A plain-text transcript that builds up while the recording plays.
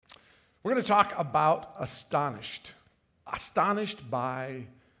We're going to talk about astonished by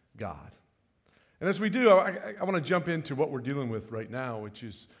God. And as we do, I want to jump into what we're dealing with right now, which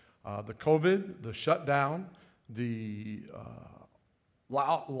is the COVID, the shutdown, the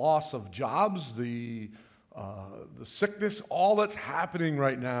loss of jobs, the sickness, all that's happening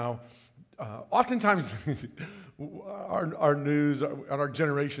right now. Oftentimes, our news, our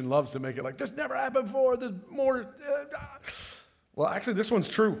generation loves to make it like, this never happened before, there's more. Well, actually, this one's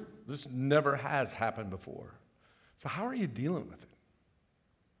true. This never has happened before. So how are you dealing with it?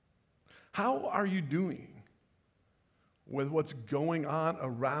 How are you doing with what's going on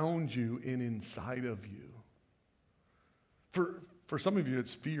around you and inside of you? For some of you,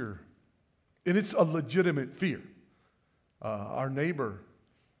 it's fear. And it's a legitimate fear. Our neighbor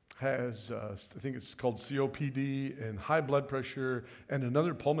has, I think it's called COPD and high blood pressure and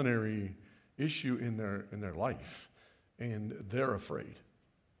another pulmonary issue in their life. And they're afraid.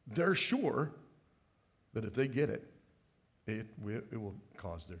 They're sure that if they get it, it will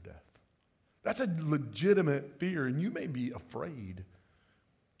cause their death. That's a legitimate fear, and you may be afraid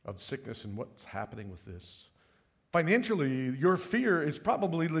of sickness and what's happening with this. Financially, your fear is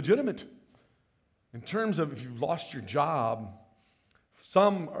probably legitimate. In terms of if you've lost your job,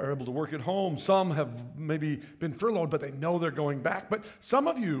 some are able to work at home, some have maybe been furloughed, but they know they're going back. But some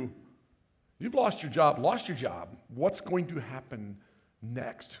of you, you've lost your job. What's going to happen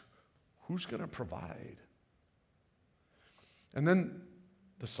next? Who's going to provide? And then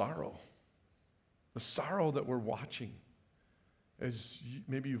the sorrow that we're watching as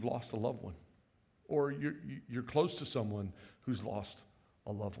maybe you've lost a loved one, or you're close to someone who's lost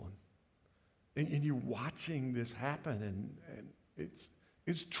a loved one. And you're watching this happen, and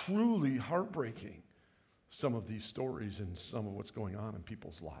it's truly heartbreaking, some of these stories and some of what's going on in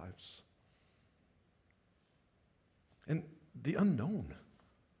people's lives. And the unknown.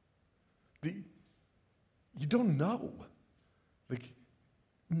 You don't know. Like,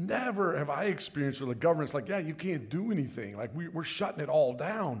 never have I experienced where the government's like, yeah, you can't do anything. Like, we're shutting it all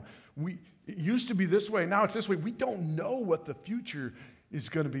down. It used to be this way, now it's this way. We don't know what the future is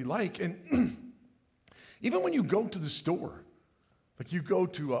going to be like. And even when you go to the store, like you go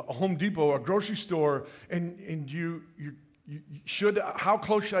to a Home Depot, a grocery store, and you should, how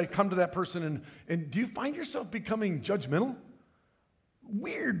close should I come to that person? And do you find yourself becoming judgmental?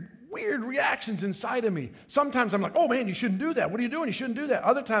 Weird reactions inside of me. Sometimes I'm like, oh man, you shouldn't do that. What are you doing? You shouldn't do that.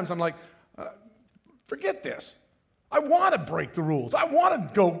 Other times I'm like, forget this. I want to break the rules. I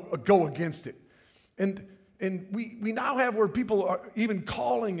want to go against it. And we now have where people are even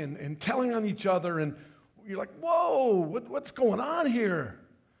calling and telling on each other, and you're like, whoa, what's going on here?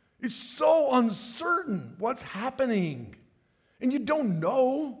 It's so uncertain what's happening. And you don't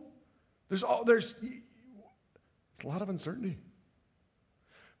know. There's a lot of uncertainty.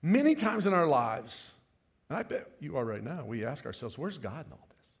 Many times in our lives, and I bet you are right now, we ask ourselves, where's God in all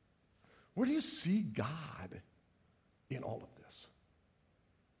this? Where do you see God in all of this?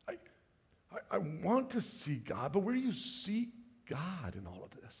 I want to see God, but where do you see God in all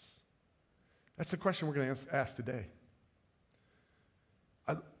of this? That's the question we're going to ask today.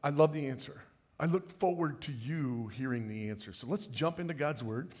 I love the answer. I look forward to you hearing the answer. So let's jump into God's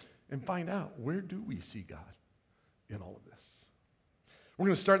Word and find out, where do we see God in all of this? We're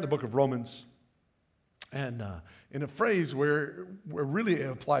going to start in the book of Romans, and in a phrase where really it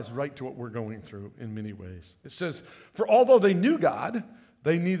applies right to what we're going through in many ways. It says, for although they knew God,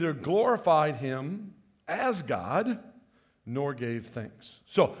 they neither glorified him as God nor gave thanks.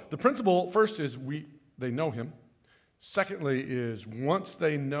 So the principle first is they know him. Secondly is once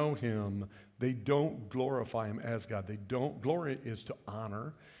they know him, they don't glorify him as God. Glory is to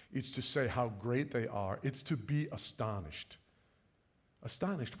honor. It's to say how great they are. It's to be astonished.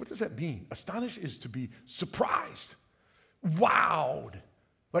 Astonished, what does that mean? Astonished is to be surprised, wowed,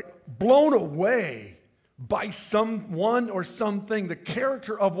 like blown away by someone or something, the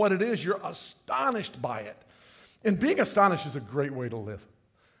character of what it is. You're astonished by it. And being astonished is a great way to live.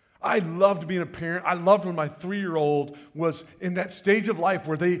 I loved being a parent. I loved when my 3-year-old was in that stage of life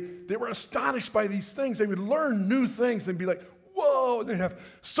where they were astonished by these things. They would learn new things and be like, whoa, and they'd have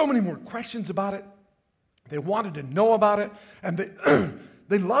so many more questions about it. They wanted to know about it, and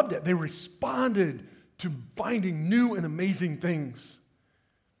they loved it. They responded to finding new and amazing things.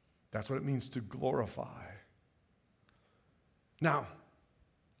 That's what it means to glorify. Now,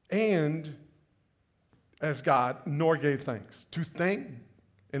 and as God, nor gave thanks. To thank,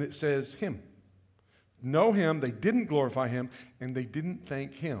 and it says him. Know him, they didn't glorify him, and they didn't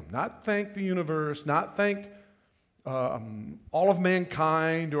thank him. Not thank the universe, not thank all of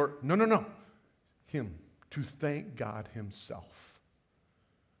mankind, or no. Him. To thank God himself.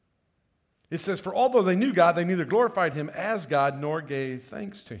 It says, for although they knew God, they neither glorified him as God nor gave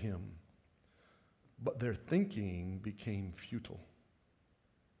thanks to him. But their thinking became futile.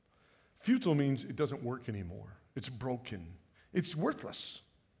 Futile means it doesn't work anymore. It's broken. It's worthless.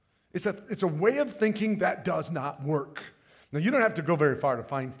 It's a way of thinking that does not work. Now, you don't have to go very far to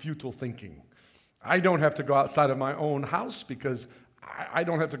find futile thinking. I don't have to go outside of my own house because I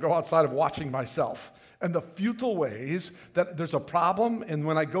don't have to go outside of watching myself. And the futile ways that there's a problem, and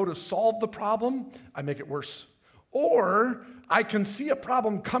when I go to solve the problem, I make it worse. Or I can see a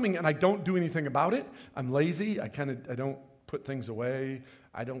problem coming and I don't do anything about it. I'm lazy. I don't put things away.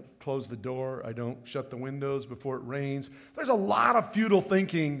 I don't close the door. I don't shut the windows before it rains. There's a lot of futile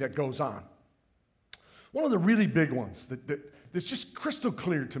thinking that goes on. One of the really big ones that's just crystal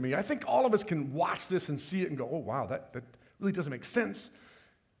clear to me, I think all of us can watch this and see it and go, oh, wow, that really doesn't make sense,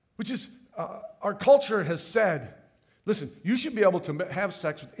 which is our culture has said, listen, you should be able to have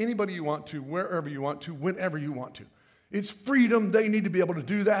sex with anybody you want to, wherever you want to, whenever you want to. It's freedom. They need to be able to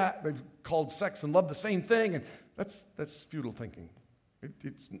do that. They've called sex and love the same thing, and that's futile thinking.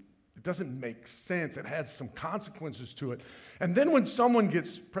 It doesn't make sense. It has some consequences to it. And then when someone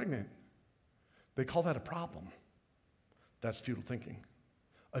gets pregnant, they call that a problem. That's futile thinking.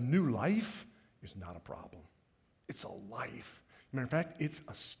 A new life is not a problem. It's a life. Matter of fact, it's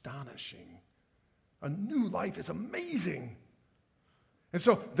astonishing. A new life is amazing. And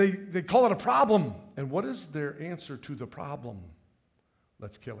so they call it a problem. And what is their answer to the problem?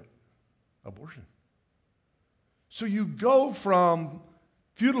 Let's kill it. Abortion. So you go from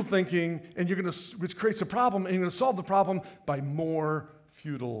futile thinking, and which creates a problem, and you're going to solve the problem by more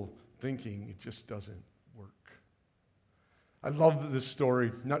futile thinking. It just doesn't work. I love this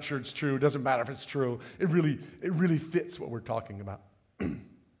story. Not sure it's true. It doesn't matter if it's true. It really fits what we're talking about.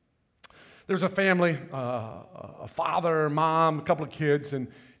 There's a family, a father, mom, a couple of kids, and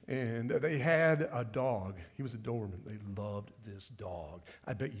they had a dog. He was a Doberman. They loved this dog.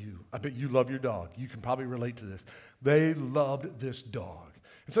 I bet you love your dog. You can probably relate to this. They loved this dog.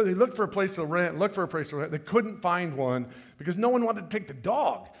 And so they looked for a place to rent. They couldn't find one because no one wanted to take the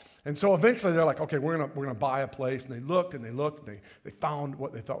dog. And so eventually they're like, okay, we're gonna buy a place. And they looked. They found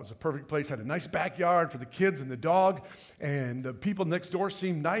what they thought was a perfect place. Had a nice backyard for the kids and the dog. And the people next door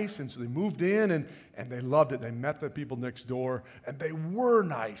seemed nice. And so they moved in and they loved it. They met the people next door and they were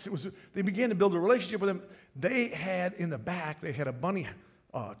nice. They began to build a relationship with them. They had in the back, they had a bunny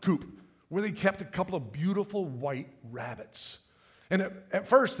coop where they kept a couple of beautiful white rabbits. And at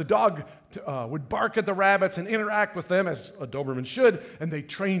first, the dog would bark at the rabbits and interact with them as a Doberman should, and they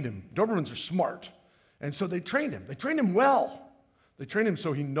trained him. Dobermans are smart. And so they trained him. They trained him well. They trained him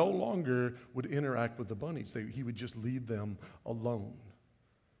so he no longer would interact with the bunnies. He would just leave them alone.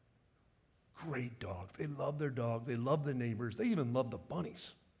 Great dog. They love their dog. They love the neighbors. They even love the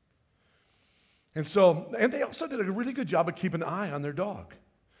bunnies. And they also did a really good job of keeping an eye on their dog.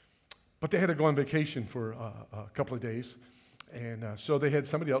 But they had to go on vacation for a couple of days. And so they had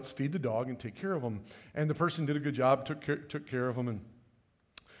somebody else feed the dog and take care of him. And the person did a good job, took care of him.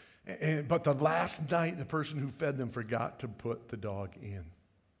 But the last night, the person who fed them forgot to put the dog in.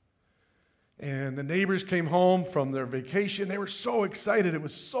 And the neighbors came home from their vacation. They were so excited. It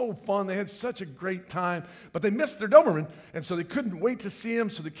was so fun. They had such a great time. But they missed their Doberman, and so they couldn't wait to see him.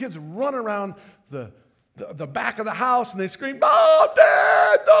 So the kids run around the back of the house, and they scream, "Mom,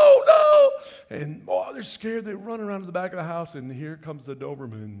 Dad, no!" And they're scared. They run around to the back of the house, and here comes the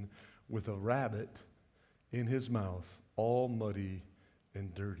Doberman with a rabbit in his mouth, all muddy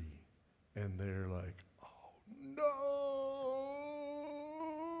and dirty. And they're like, "Oh,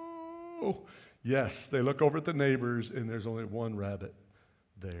 no!" Yes, they look over at the neighbors, and there's only one rabbit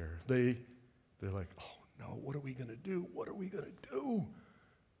there. They're like, "Oh, no, what are we going to do? What are we going to do?"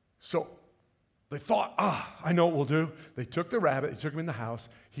 So they thought, I know what we'll do. They took the rabbit, they took him in the house.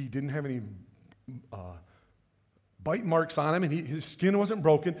 He didn't have any bite marks on him, and his skin wasn't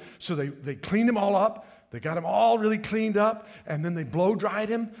broken. So they cleaned him all up. They got him all really cleaned up, and then they blow dried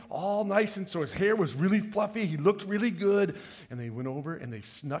him all nice, and so his hair was really fluffy. He looked really good. And they went over and they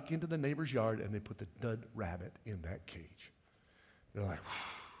snuck into the neighbor's yard, and they put the dead rabbit in that cage. They're like,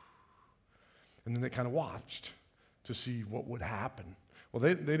 whew. And then they kind of watched to see what would happen. Well,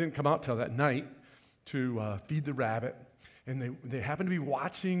 they didn't come out till that night to feed the rabbit. And they happened to be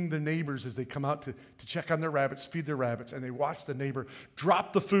watching the neighbors as they come out to check on their rabbits, feed their rabbits. And they watch the neighbor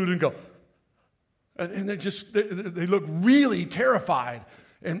drop the food and go. And they look really terrified.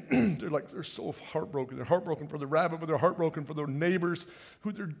 And they're so heartbroken. They're heartbroken for the rabbit, but they're heartbroken for their neighbors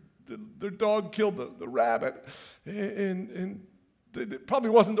who their dog killed the rabbit. And It probably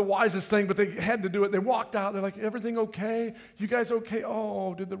wasn't the wisest thing, but they had to do it. They walked out. They're like, everything okay? You guys okay?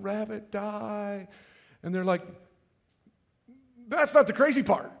 Oh, did the rabbit die? And they're like, that's not the crazy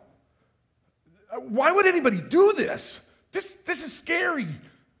part. Why would anybody do this? This is scary.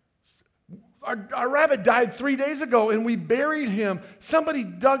 Our rabbit died 3 days ago, and we buried him. Somebody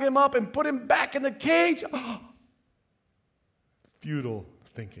dug him up and put him back in the cage. Futile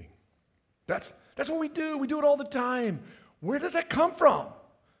thinking. That's what we do. We do it all the time. Where does that come from?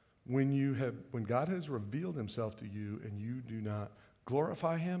 When God has revealed himself to you and you do not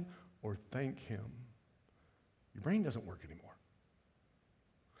glorify him or thank him, your brain doesn't work anymore.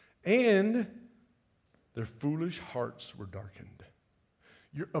 And their foolish hearts were darkened.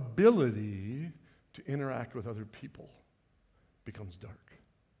 Your ability to interact with other people becomes dark.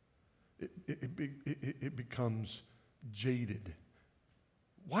 It becomes jaded.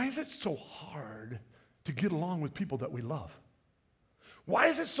 Why is it so hard to get along with people that we love? Why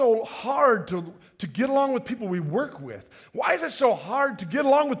is it so hard to get along with people we work with? Why is it so hard to get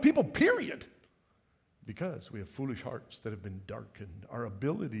along with people, period? Because we have foolish hearts that have been darkened. Our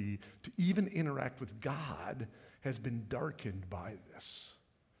ability to even interact with God has been darkened by this.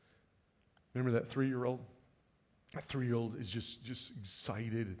 Remember that 3-year-old? That 3-year-old is just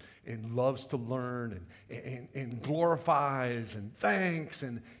excited and loves to learn and glorifies and thanks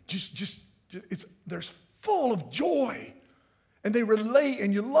and they're full of joy. And they relate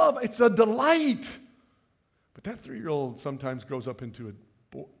and you love. It's a delight. But that 3-year-old sometimes grows up into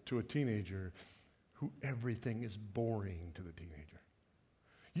a teenager who everything is boring to the teenager.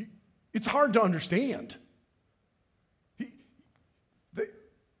 It's hard to understand.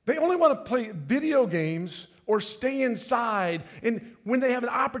 They only want to play video games or stay inside. And when they have an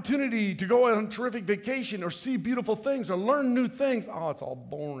opportunity to go on a terrific vacation or see beautiful things or learn new things, it's all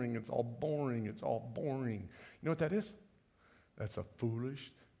boring, it's all boring, it's all boring. You know what that is? That's a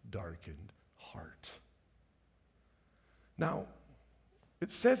foolish, darkened heart. Now,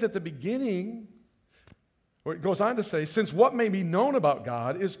 it says at the beginning, or it goes on to say, since what may be known about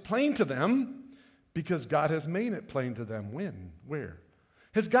God is plain to them, because God has made it plain to them. When? Where?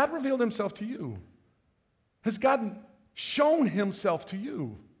 Has God revealed himself to you? Has God shown himself to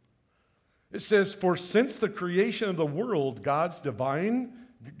you? It says, for since the creation of the world, God's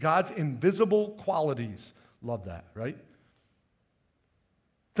invisible qualities. Love that, right?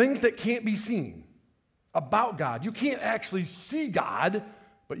 Things that can't be seen about God. You can't actually see God,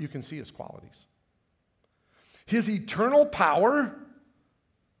 but you can see his qualities. His eternal power,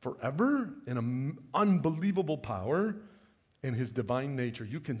 forever, and an unbelievable power, and his divine nature.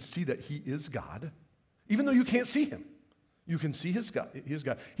 You can see that he is God, even though you can't see him. You can see his God.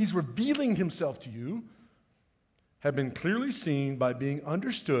 He's revealing himself to you, have been clearly seen by being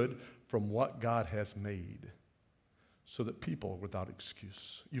understood from what God has made, so that people are without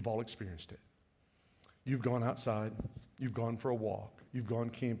excuse. You've all experienced it. You've gone outside. You've gone for a walk. You've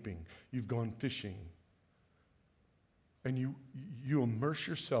gone camping. You've gone fishing. And you immerse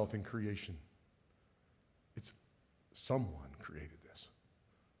yourself in creation. It's someone created this.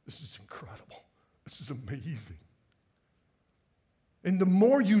 This is incredible. This is amazing. And the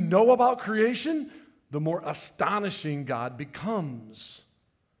more you know about creation, the more astonishing God becomes.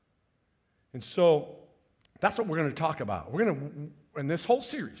 And so that's what we're going to talk about. We're going to, in this whole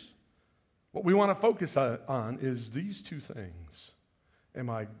series, what we want to focus on is these two things. Am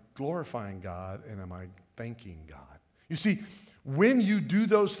I glorifying God and am I thanking God? You see, when you do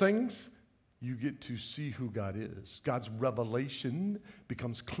those things, you get to see who God is. God's revelation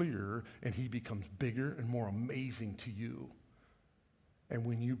becomes clearer, and he becomes bigger and more amazing to you. And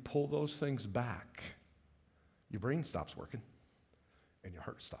when you pull those things back, your brain stops working, and your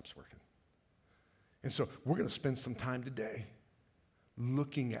heart stops working. And so we're going to spend some time today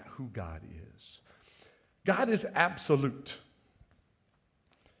looking at who God is. God is absolute.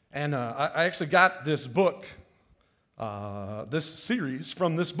 And I actually got this book, this series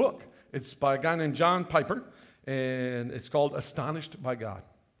from this book. It's by a guy named John Piper, and it's called Astonished by God.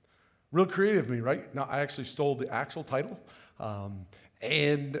 Real creative of me, right? Now, I actually stole the actual title.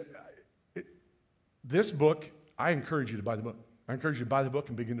 This book, I encourage you to buy the book. I encourage you to buy the book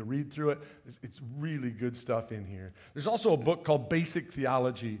and begin to read through it. It's really good stuff in here. There's also a book called Basic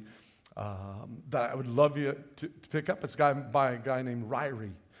Theology that I would love you to pick up. It's by a guy named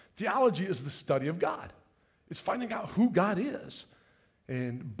Ryrie. Theology is the study of God. It's finding out who God is.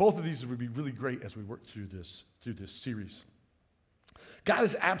 And both of these would be really great as we work through this series. God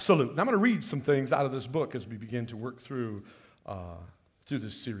is absolute. And I'm going to read some things out of this book as we begin to work through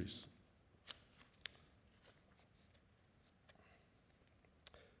this series.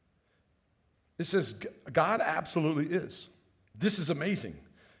 It says, God absolutely is. This is amazing.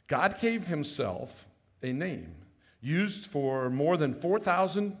 God gave himself a name used more than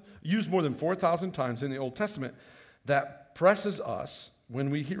 4,000 times in the Old Testament that presses us when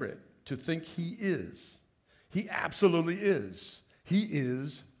we hear it to think he is. He absolutely is. He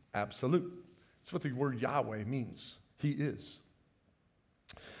is absolute. That's what the word Yahweh means. He is.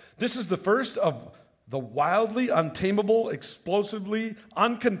 This is the first of the wildly untamable, explosively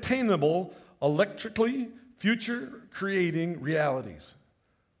uncontainable, electrically future-creating realities.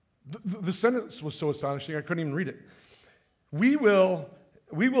 The sentence was so astonishing I couldn't even read it. We will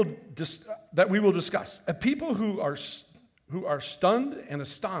discuss a people who are stunned and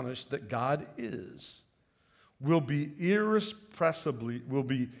astonished that God is will be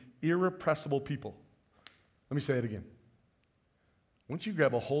irrepressible people. Let me say it again. Once you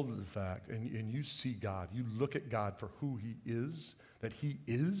grab a hold of the fact and you see God, you look at God for who he is, that he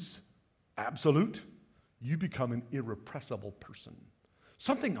is absolute, you become an irrepressible person.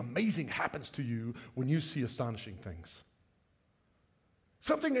 Something amazing happens to you when you see astonishing things.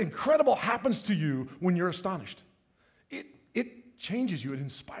 Something incredible happens to you when you're astonished. It changes you. It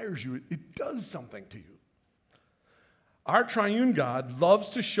inspires you. It does something to you. Our triune God loves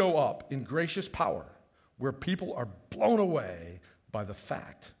to show up in gracious power where people are blown away by the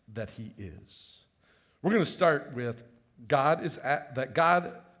fact that he is. We're going to start with God's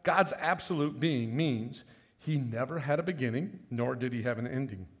absolute being means he never had a beginning, nor did he have an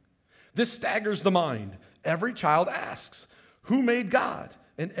ending. This staggers the mind. Every child asks, who made God?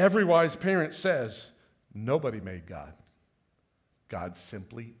 And every wise parent says, nobody made God. God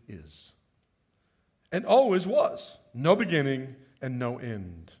simply is. And always was. No beginning and no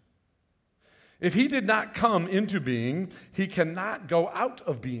end. If he did not come into being, he cannot go out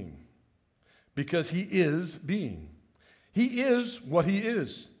of being because he is being. He is what he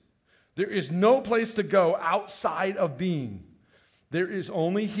is. There is no place to go outside of being. There is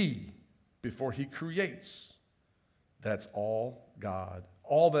only he before he creates. That's all God.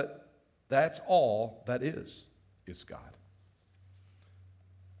 That's all that is. It's God.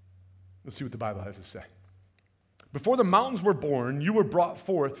 Let's see what the Bible has to say. Before the mountains were born, you were brought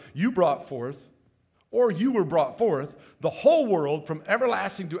forth, the whole world from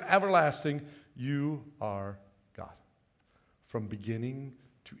everlasting to everlasting, you are God. From beginning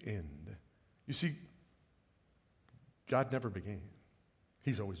to end. You see, God never began.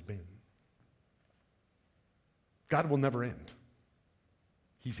 He's always been. God will never end.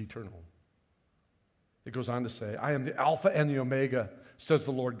 He's eternal. It goes on to say, I am the Alpha and the Omega, says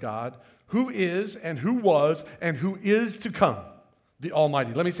the Lord God, who is and who was and who is to come, the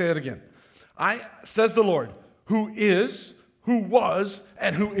Almighty. Let me say that again. Says the Lord, who is, who was,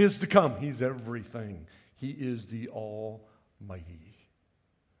 and who is to come. He's everything. He is the Almighty.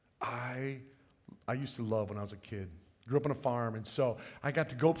 I used to love when I was a kid. Grew up on a farm, and so I got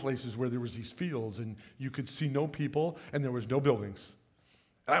to go places where there was these fields, and you could see no people, and there was no buildings.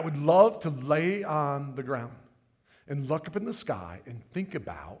 And I would love to lay on the ground and look up in the sky and think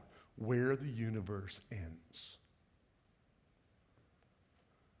about where the universe ends.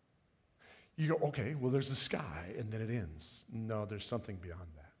 You go, okay, well, there's the sky, and then it ends. No, there's something beyond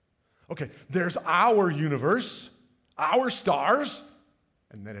that. Okay, there's our universe, our stars,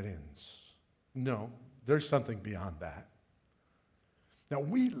 and then it ends. No, there's something beyond that. Now,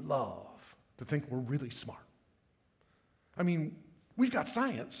 we love to think we're really smart. I mean, we've got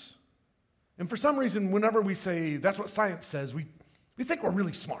science. And for some reason, whenever we say that's what science says, we think we're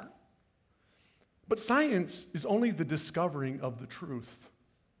really smart. But science is only the discovering of the truth.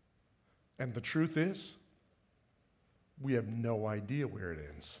 And the truth is, we have no idea where it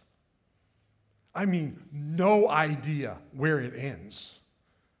ends. I mean, no idea where it ends.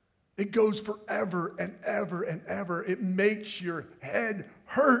 It goes forever and ever and ever. It makes your head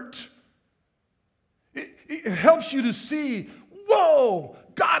hurt. It helps you to see, whoa,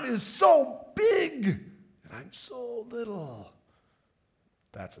 God is so big and I'm so little.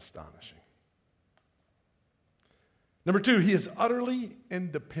 That's astonishing. Number two, he is utterly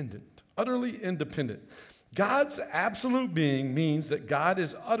independent. Utterly independent. God's absolute being means that God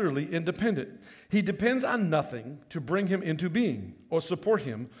is utterly independent. He depends on nothing to bring him into being or support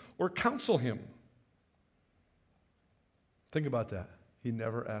him or counsel him. Think about that. He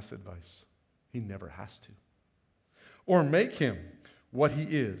never asks advice. He never has to. Or make him what he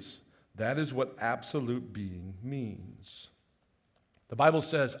is. That is what absolute being means. The Bible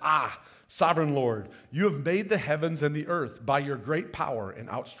says, sovereign Lord, you have made the heavens and the earth by your great power and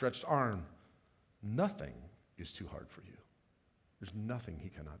outstretched arm. Nothing is too hard for you. There's nothing he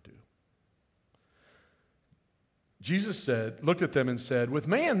cannot do. Jesus looked at them and said, with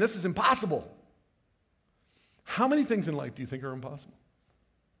man, this is impossible. How many things in life do you think are impossible?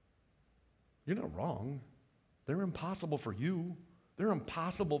 You're not wrong. They're impossible for you. They're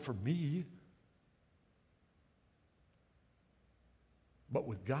impossible for me. But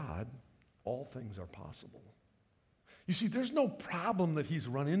with God, all things are possible. You see, there's no problem that he's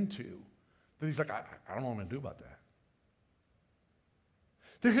run into that he's like, I don't know what I'm going to do about that.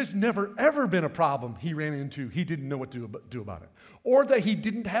 There has never, ever been a problem he ran into he didn't know what to do about it, or that he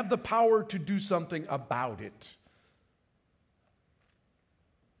didn't have the power to do something about it.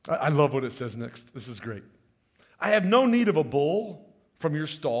 I love what it says next. This is great. I have no need of a bull from your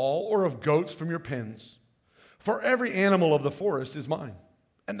stall or of goats from your pens, for every animal of the forest is mine,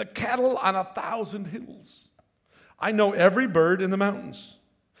 and the cattle on 1,000 hills. I know every bird in the mountains,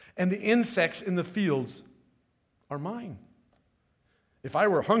 and the insects in the fields are mine. If I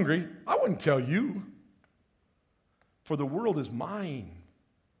were hungry, I wouldn't tell you, for the world is mine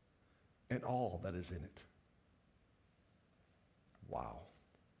and all that is in it. Wow.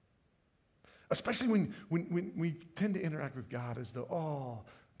 Especially when we tend to interact with God as though,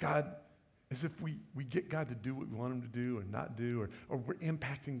 God, as if we get God to do what we want him to do or not do, or we're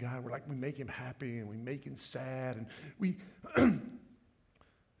impacting God. We're like, we make him happy and we make him sad. And we,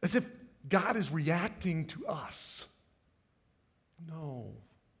 as if God is reacting to us. No.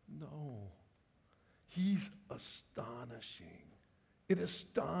 He's astonishing. It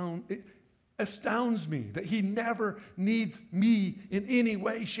astounds me that he never needs me in any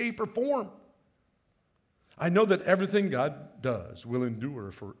way, shape, or form. I know that everything God does will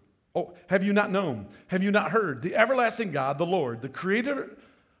endure for. Oh, have you not known? Have you not heard? The everlasting God, the Lord, the creator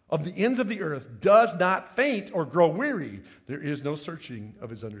of the ends of the earth, does not faint or grow weary. There is no searching of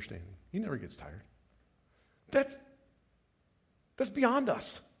his understanding. He never gets tired. That's beyond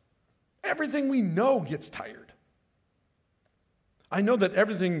us. Everything we know gets tired. I know that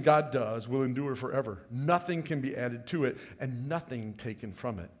everything God does will endure forever. Nothing can be added to it and nothing taken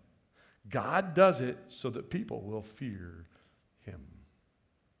from it. God does it so that people will fear him.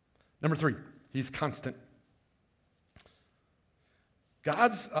 Number 3, he's constant.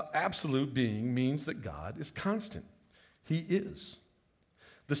 God's absolute being means that God is constant. He is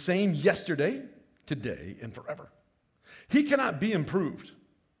the same yesterday, today, and forever. He cannot be improved.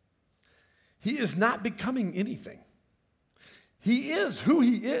 He is not becoming anything. He is who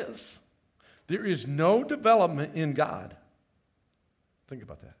he is. There is no development in God. Think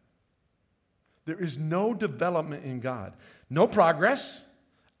about that. There is no development in God. No progress.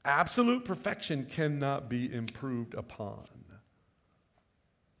 Absolute perfection cannot be improved upon.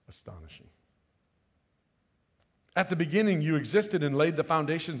 Astonishing. At the beginning, you existed and laid the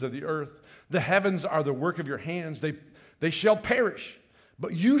foundations of the earth. The heavens are the work of your hands. They shall perish,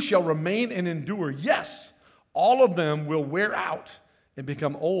 but you shall remain and endure. Yes, all of them will wear out and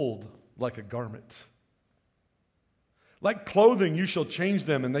become old like a garment. Like clothing, you shall change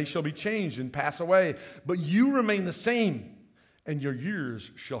them, and they shall be changed and pass away. But you remain the same, and your years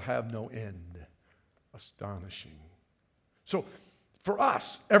shall have no end. Astonishing. So, for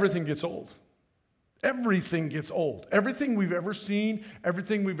us, everything gets old. Everything gets old. Everything we've ever seen,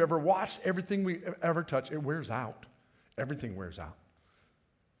 everything we've ever watched, everything we've ever touched, it wears out. Everything wears out.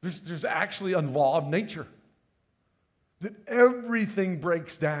 There's actually a law of nature that everything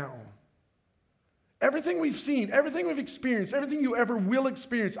breaks down. Everything we've seen, everything we've experienced, everything you ever will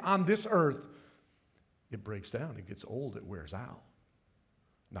experience on this earth, it breaks down, it gets old, it wears out.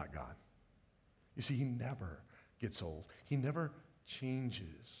 Not God. You see, he never gets old. He never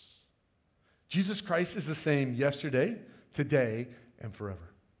changes. Jesus Christ is the same yesterday, today, and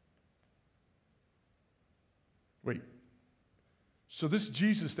forever. Wait. So this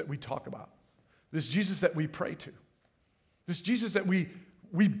Jesus that we talk about, this Jesus that we pray to, this Jesus that we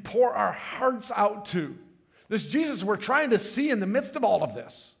pour our hearts out to, this Jesus we're trying to see in the midst of all of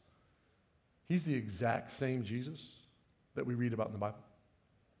this, he's the exact same Jesus that we read about in the Bible.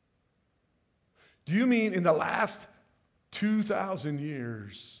 Do you mean in the last 2,000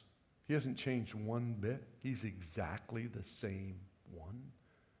 years, he hasn't changed one bit? He's exactly the same one.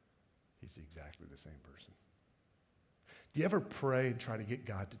 He's exactly the same person. Do you ever pray and try to get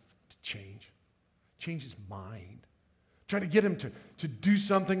God to change? Change his mind. Try to get him to do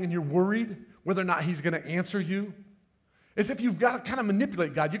something and you're worried whether or not he's going to answer you? As if you've got to kind of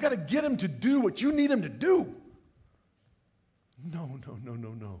manipulate God. You've got to get him to do what you need him to do. No.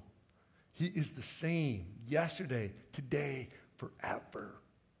 He is the same yesterday, today, forever.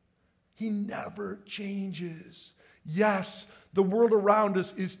 He never changes. Yes, the world around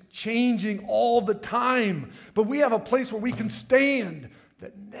us is changing all the time, but we have a place where we can stand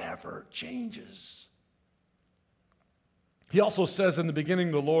that never changes. He also says in the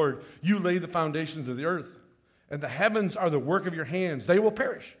beginning, the Lord, you laid the foundations of the earth, and the heavens are the work of your hands. They will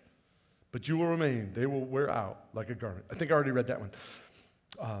perish, but you will remain. They will wear out like a garment. I think I already read that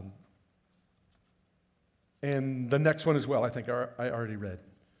one. And the next one as well, I think I already read.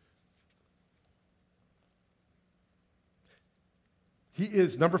 He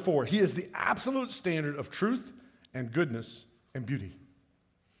is, number 4, he is the absolute standard of truth and goodness and beauty.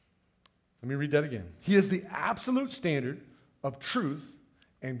 Let me read that again. He is the absolute standard of truth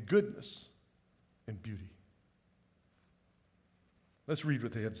and goodness and beauty. Let's read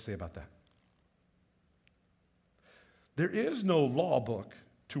what they have to say about that. There is no law book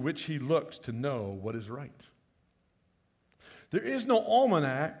to which he looks to know what is right. There is no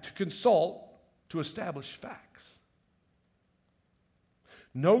almanac to consult to establish facts.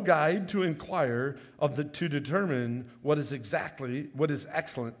 No guide to inquire to determine what is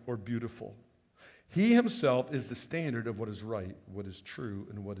excellent or beautiful. He himself is the standard of what is right, what is true,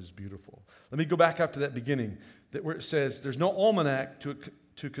 and what is beautiful. Let me go back up to that beginning, where it says there's no almanac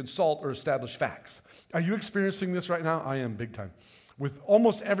to consult or establish facts. Are you experiencing this right now? I am, big time. With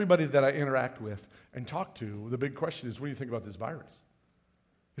almost everybody that I interact with and talk to, the big question is, what do you think about this virus?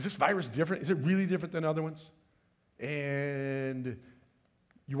 Is this virus different? Is it really different than other ones? And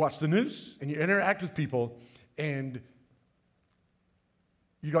you watch the news and you interact with people and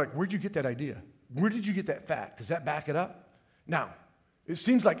you're like, where'd you get that idea? Where did you get that fact? Does that back it up? Now, it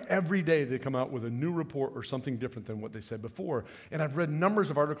seems like every day they come out with a new report or something different than what they said before. And I've read numbers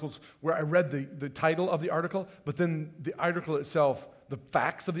of articles where I read the title of the article, but then the article itself, the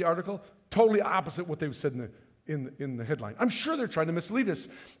facts of the article, totally opposite what they've said in the headline. I'm sure they're trying to mislead us.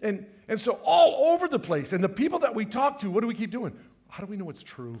 And so all over the place, and the people that we talk to, what do we keep doing? How do we know what's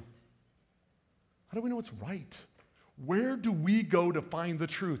true? How do we know what's right? Where do we go to find the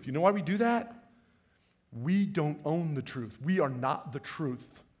truth? You know why we do that? We don't own the truth. We are not the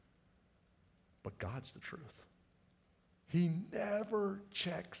truth. But God's the truth. He never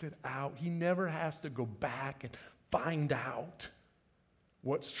checks it out. He never has to go back and find out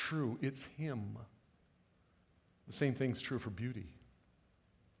what's true. It's Him. The same thing's true for beauty.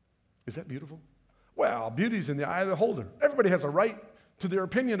 Is that beautiful? Well, beauty's in the eye of the beholder. Everybody has a right to their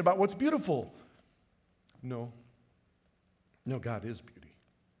opinion about what's beautiful. No. No, God is beauty.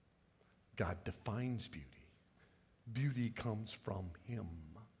 God defines beauty. Beauty comes from Him.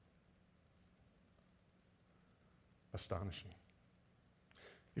 Astonishing.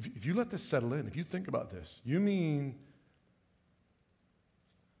 If you let this settle in, if you think about this, you mean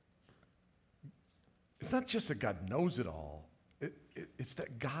it's not just that God knows it all, it's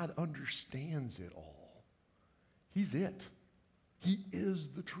that God understands it all. He's it. He is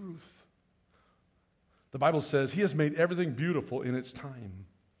the truth. The Bible says He has made everything beautiful in its time.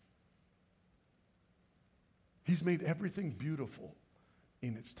 He's made everything beautiful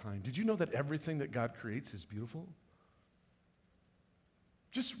in its time. Did you know that everything that God creates is beautiful?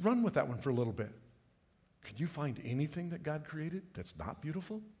 Just run with that one for a little bit. Could you find anything that God created that's not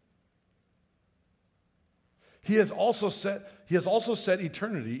beautiful? He has also set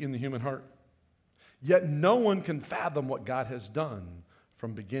eternity in the human heart. Yet no one can fathom what God has done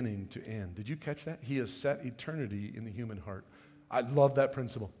from beginning to end. Did you catch that? He has set eternity in the human heart. I love that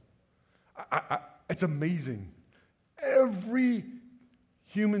principle. It's amazing. Every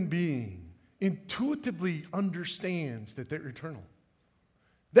human being intuitively understands that they're eternal.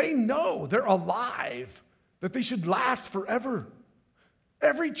 They know they're alive, that they should last forever.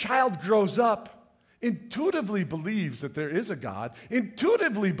 Every child grows up, intuitively believes that there is a God,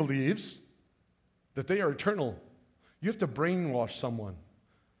 intuitively believes that they are eternal. You have to brainwash someone.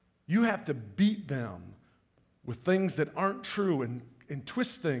 You have to beat them with things that aren't true and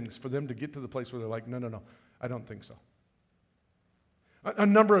twist things for them to get to the place where they're like, no, I don't think so. A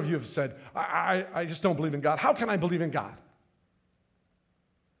number of you have said, I just don't believe in God. How can I believe in God?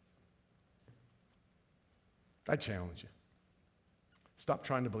 I challenge you. Stop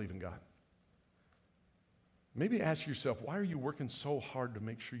trying to believe in God. Maybe ask yourself, why are you working so hard to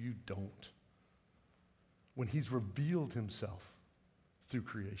make sure you don't? When He's revealed Himself through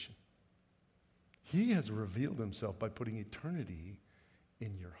creation. He has revealed Himself by putting eternity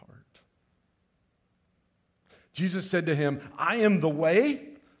in your heart. Jesus said to him, I am the way,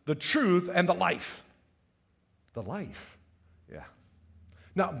 the truth, and the life. The life. Yeah.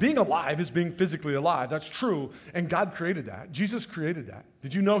 Now, being alive is being physically alive. That's true. And God created that. Jesus created that.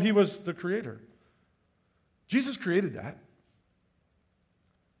 Did you know He was the creator? Jesus created that.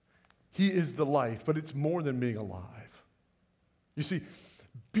 He is the life, but it's more than being alive. You see,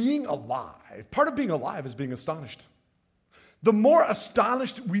 being alive, part of being alive is being astonished. The more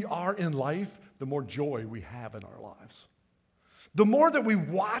astonished we are in life, the more joy we have in our lives. The more that we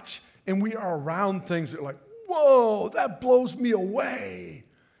watch and we are around things that are like, Whoa, that blows me away.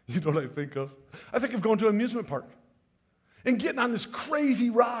 You know what I think of? I think of going to an amusement park and getting on this crazy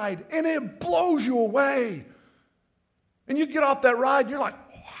ride, and it blows you away. And you get off that ride, you're like,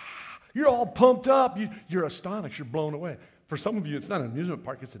 wow, you're all pumped up. You're astonished. You're blown away. For some of you, it's not an amusement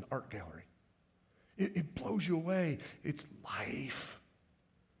park, it's an art gallery. It blows you away. It's life.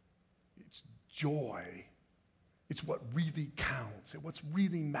 It's joy. It's what really counts. It's what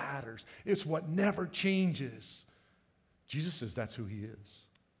really matters. It's what never changes. Jesus says that's who he is.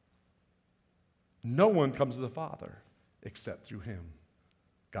 No one comes to the Father except through him.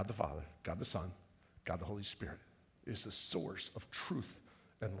 God the Father, God the Son, God the Holy Spirit is the source of truth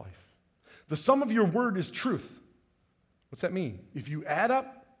and life. The sum of your word is truth. What's that mean? If you add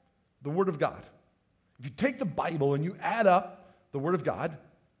up the Word of God, if you take the Bible and you add up the Word of God,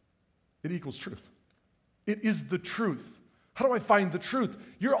 it equals truth. It is the truth. How do I find the truth?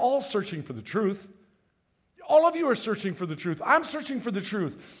 You're all searching for the truth. All of you are searching for the truth. I'm searching for the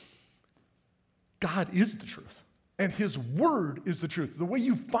truth. God is the truth, and his word is the truth. The way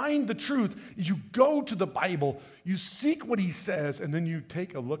you find the truth is you go to the Bible, you seek what he says, and then you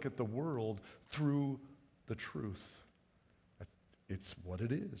take a look at the world through the truth. It's what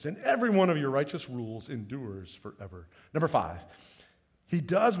it is. And every one of your righteous rules endures forever. Number 5, he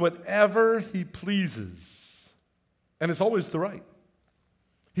does whatever he pleases, and it's always the right.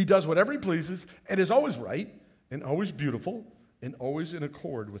 He does whatever he pleases, and is always right, and always beautiful, and always in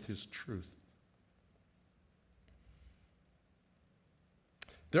accord with his truth.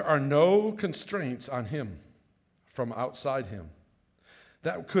 There are no constraints on him from outside him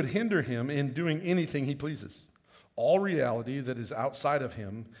that could hinder him in doing anything he pleases. All reality that is outside of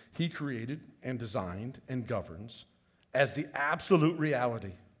him, he created and designed and governs as the absolute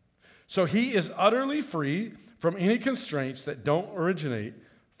reality. So he is utterly free from any constraints that don't originate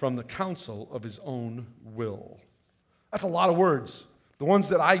from the counsel of his own will. That's a lot of words. The ones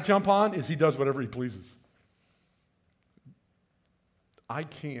that I jump on is he does whatever he pleases. I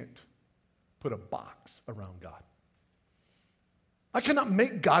can't put a box around God. I cannot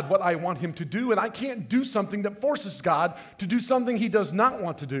make God what I want him to do, and I can't do something that forces God to do something he does not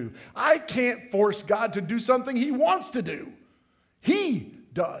want to do. I can't force God to do something he wants to do. He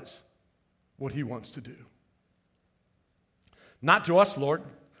does what he wants to do. Not to us, Lord,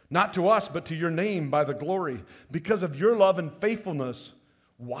 not to us, but to your name by the glory. Because of your love and faithfulness,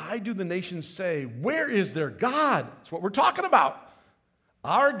 why do the nations say, where is their God? That's what we're talking about.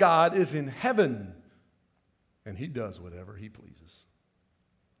 Our God is in heaven, and he does whatever he pleases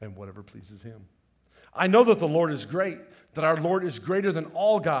and whatever pleases him. I know that the Lord is great, that our Lord is greater than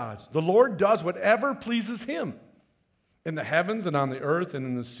all gods. The Lord does whatever pleases him in the heavens and on the earth and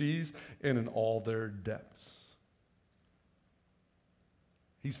in the seas and in all their depths.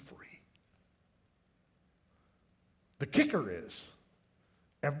 He's free. The kicker is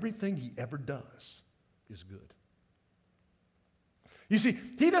everything he ever does is good. You see,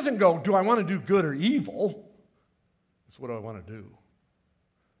 he doesn't go, do I want to do good or evil? It's what do I want to do?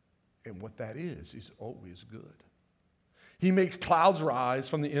 And what that is always good. He makes clouds rise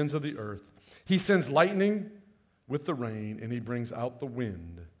from the ends of the earth. He sends lightning with the rain, and he brings out the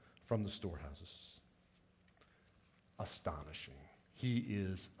wind from the storehouses. Astonishing. He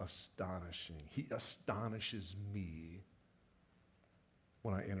is astonishing. He astonishes me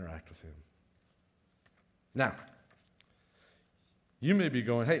when I interact with him. Now, you may be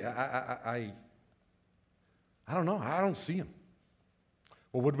going, hey, I don't know. I don't see him.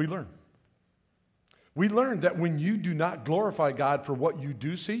 Well, what did we learn? We learned that when you do not glorify God for what you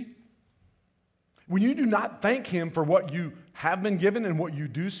do see, when you do not thank him for what you have been given and what you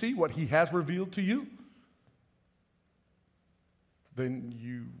do see, what he has revealed to you, then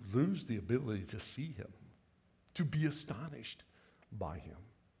you lose the ability to see him, to be astonished by him.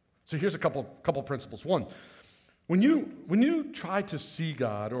 So here's a couple principles. One, when you try to see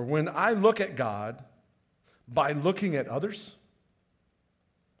God, or when I look at God by looking at others,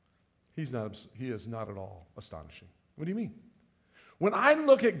 he is not at all astonishing. What do you mean? When I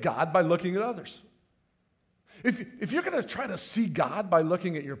look at God by looking at others, if you're going to try to see God by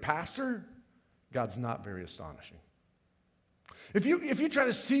looking at your pastor, God's not very astonishing. If you try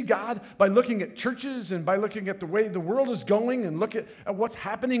to see God by looking at churches and by looking at the way the world is going and look at what's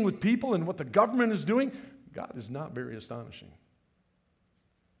happening with people and what the government is doing, God is not very astonishing.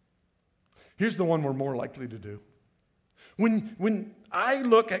 Here's the one we're more likely to do. When I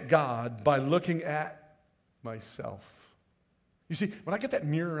look at God by looking at myself, you see, when I get that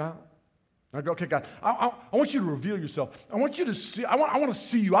mirror out, I go, okay, God, I want you to reveal yourself. I want you to see, I want to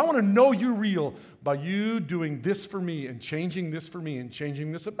see you. I want to know you're real by you doing this for me and changing this for me and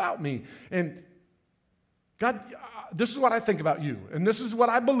changing this about me. And God, this is what I think about you, and this is what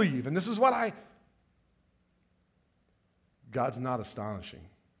I believe, and this is what God's not astonishing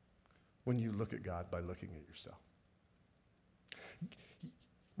when you look at God by looking at yourself.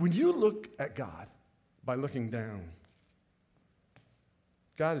 When you look at God by looking down,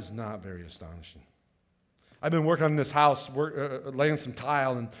 God is not very astonishing. I've been working on this house, laying some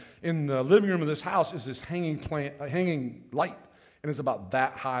tile, and in the living room of this house is this hanging light, and it's about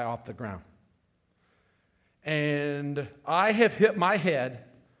that high off the ground. And I have hit my head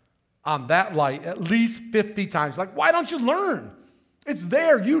on that light at least 50 times. Like, why don't you learn? It's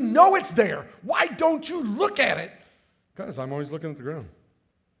there. You know it's there. Why don't you look at it? Because I'm always looking at the ground.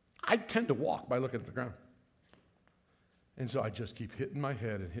 I tend to walk by looking at the ground. And so I just keep hitting my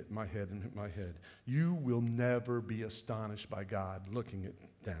head and hitting my head and hitting my head. You will never be astonished by God looking it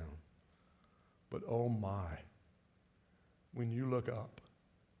down. But oh my, when you look up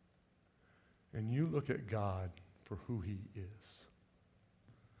and you look at God for who he is,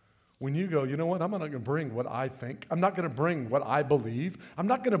 when you go, you know what, I'm not going to bring what I think. I'm not going to bring what I believe. I'm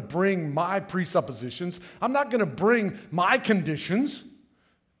not going to bring my presuppositions. I'm not going to bring my conditions.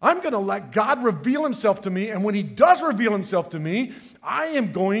 I'm going to let God reveal himself to me, and when he does reveal himself to me, I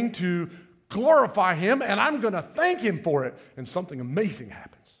am going to glorify him, and I'm going to thank him for it, and something amazing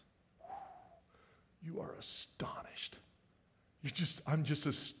happens. You are astonished. I'm just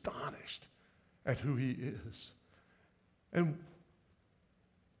astonished at who he is. And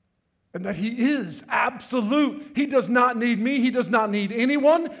that he is absolute. He does not need me. He does not need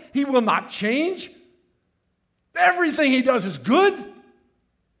anyone. He will not change. Everything he does is good.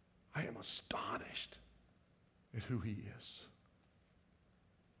 I am astonished at who he is.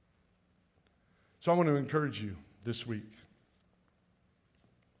 So I want to encourage you this week.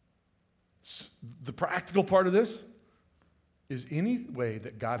 The practical part of this is any way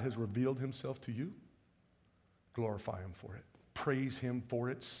that God has revealed himself to you, glorify him for it. Praise him for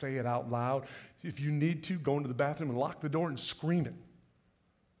it. Say it out loud. If you need to, go into the bathroom and lock the door and scream it.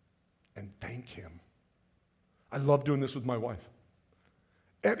 And thank him. I love doing this with my wife.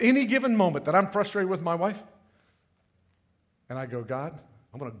 At any given moment that I'm frustrated with my wife, and I go, God,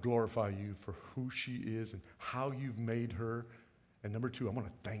 I'm going to glorify you for who she is and how you've made her. And number two, I'm going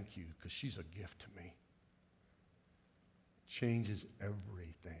to thank you because she's a gift to me. Changes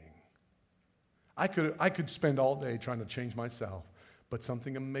everything. I could spend all day trying to change myself, but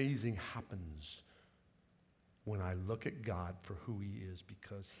something amazing happens when I look at God for who he is,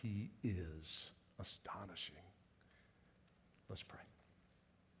 because he is astonishing. Let's pray.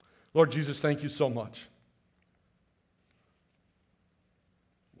 Lord Jesus, thank you so much.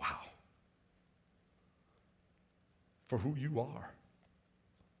 Wow. For who you are.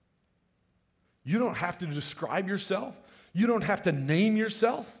 You don't have to describe yourself. You don't have to name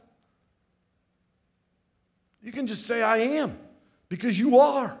yourself. You can just say, I am, because you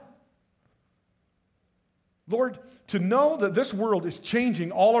are. Lord, to know that this world is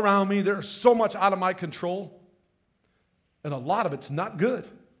changing all around me, there's so much out of my control, and a lot of it's not good.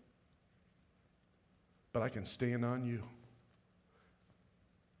 But I can stand on you.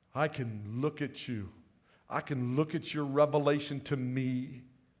 I can look at you. I can look at your revelation to me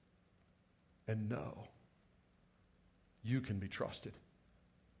and know you can be trusted.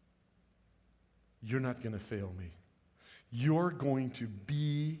 You're not going to fail me. You're going to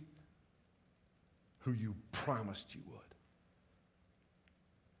be who you promised you would.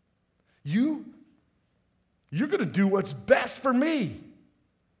 You're going to do what's best for me.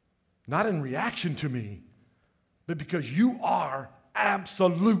 Not in reaction to me, but because you are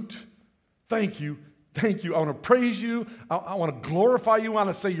absolute. Thank you. Thank you. I want to praise you. I want to glorify you. I want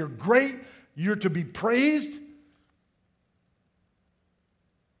to say you're great. You're to be praised.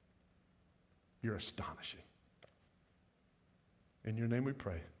 You're astonishing. In your name we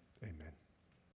pray. Amen.